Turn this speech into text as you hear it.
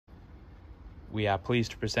We are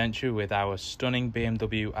pleased to present you with our stunning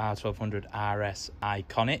BMW R1200 RS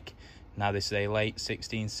Iconic. Now this is a late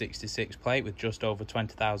 1666 plate with just over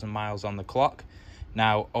 20,000 miles on the clock.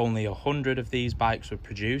 Now only 100 of these bikes were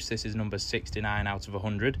produced. This is number 69 out of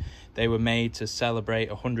 100. They were made to celebrate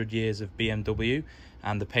 100 years of BMW,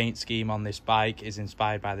 and the paint scheme on this bike is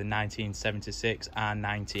inspired by the 1976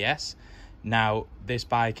 R90S. Now this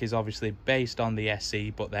bike is obviously based on the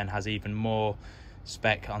SE, but then has even more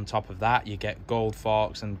spec on top of that. You get gold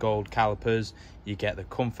forks and gold calipers, you get the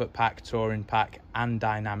comfort pack, touring pack and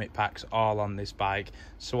dynamic packs all on this bike.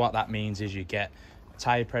 So what that means is you get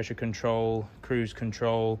tire pressure control, cruise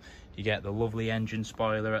control, you get the lovely engine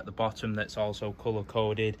spoiler at the bottom that's also color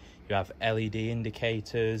coded, you have LED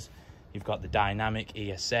indicators, you've got the dynamic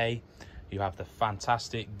ESA, you have the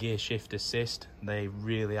fantastic gear shift assist. They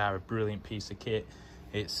really are a brilliant piece of kit.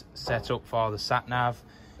 It's set up for the sat nav.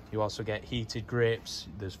 You also get heated grips,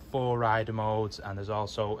 there's 4 rider modes, and there's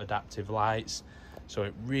also adaptive lights. So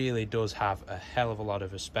it really does have a hell of a lot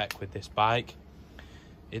of spec with this bike.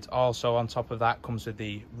 It's also, on top of that, comes with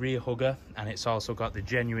the rear hugger, and it's also got the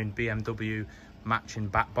genuine BMW matching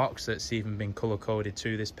back box that's even been color coded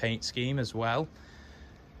to this paint scheme as well.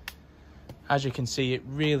 As you can see, it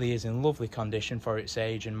really is in lovely condition for its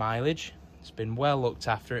age and mileage. It's been well looked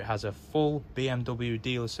after. It has a full BMW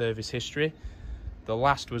dealer service history. The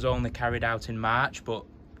last was only carried out in March, but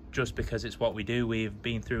just because it's what we do, we've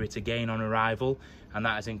been through it again on arrival, and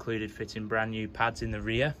that has included fitting brand new pads in the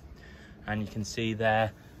rear. And you can see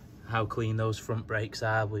there how clean those front brakes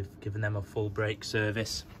are. We've given them a full brake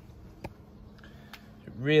service.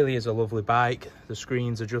 It really is a lovely bike. The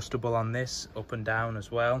screen's adjustable on this, up and down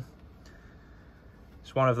as well.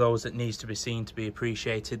 It's one of those that needs to be seen to be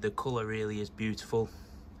appreciated. The colour really is beautiful.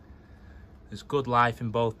 There's good life in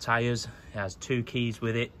both tyres. It has 2 keys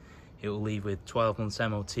with it. It will leave with 12 months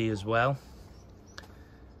MOT as well.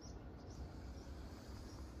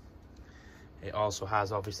 It also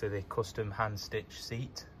has obviously the custom hand stitch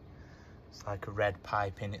seat. It's like a red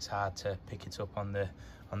piping. It's hard to pick it up on the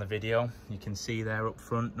video. You can see there up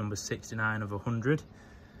front, number 69 of 100.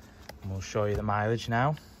 And we'll show you the mileage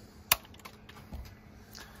now.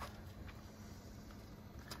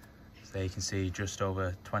 So there you can see just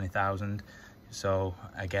over 20,000. So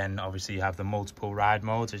again, obviously you have the multiple ride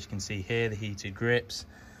modes, as you can see here, the heated grips.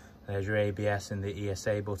 There's your ABS and the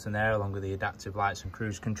ESA button there, along with the adaptive lights and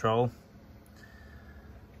cruise control.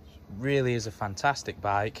 Really is a fantastic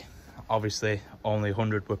bike. Obviously only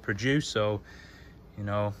 100 were produced, so you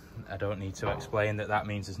know, I don't need to explain that. That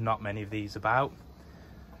means there's not many of these about.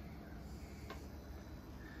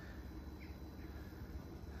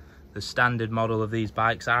 The standard model of these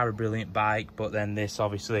bikes are a brilliant bike, but then this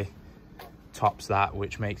obviously tops that,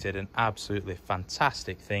 which makes it an absolutely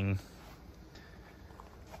fantastic thing.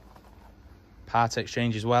 Part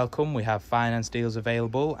exchange is welcome. We have finance deals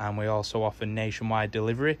available, and we also offer nationwide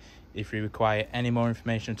delivery. If you require any more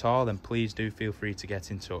information at all, then please do feel free to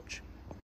get in touch.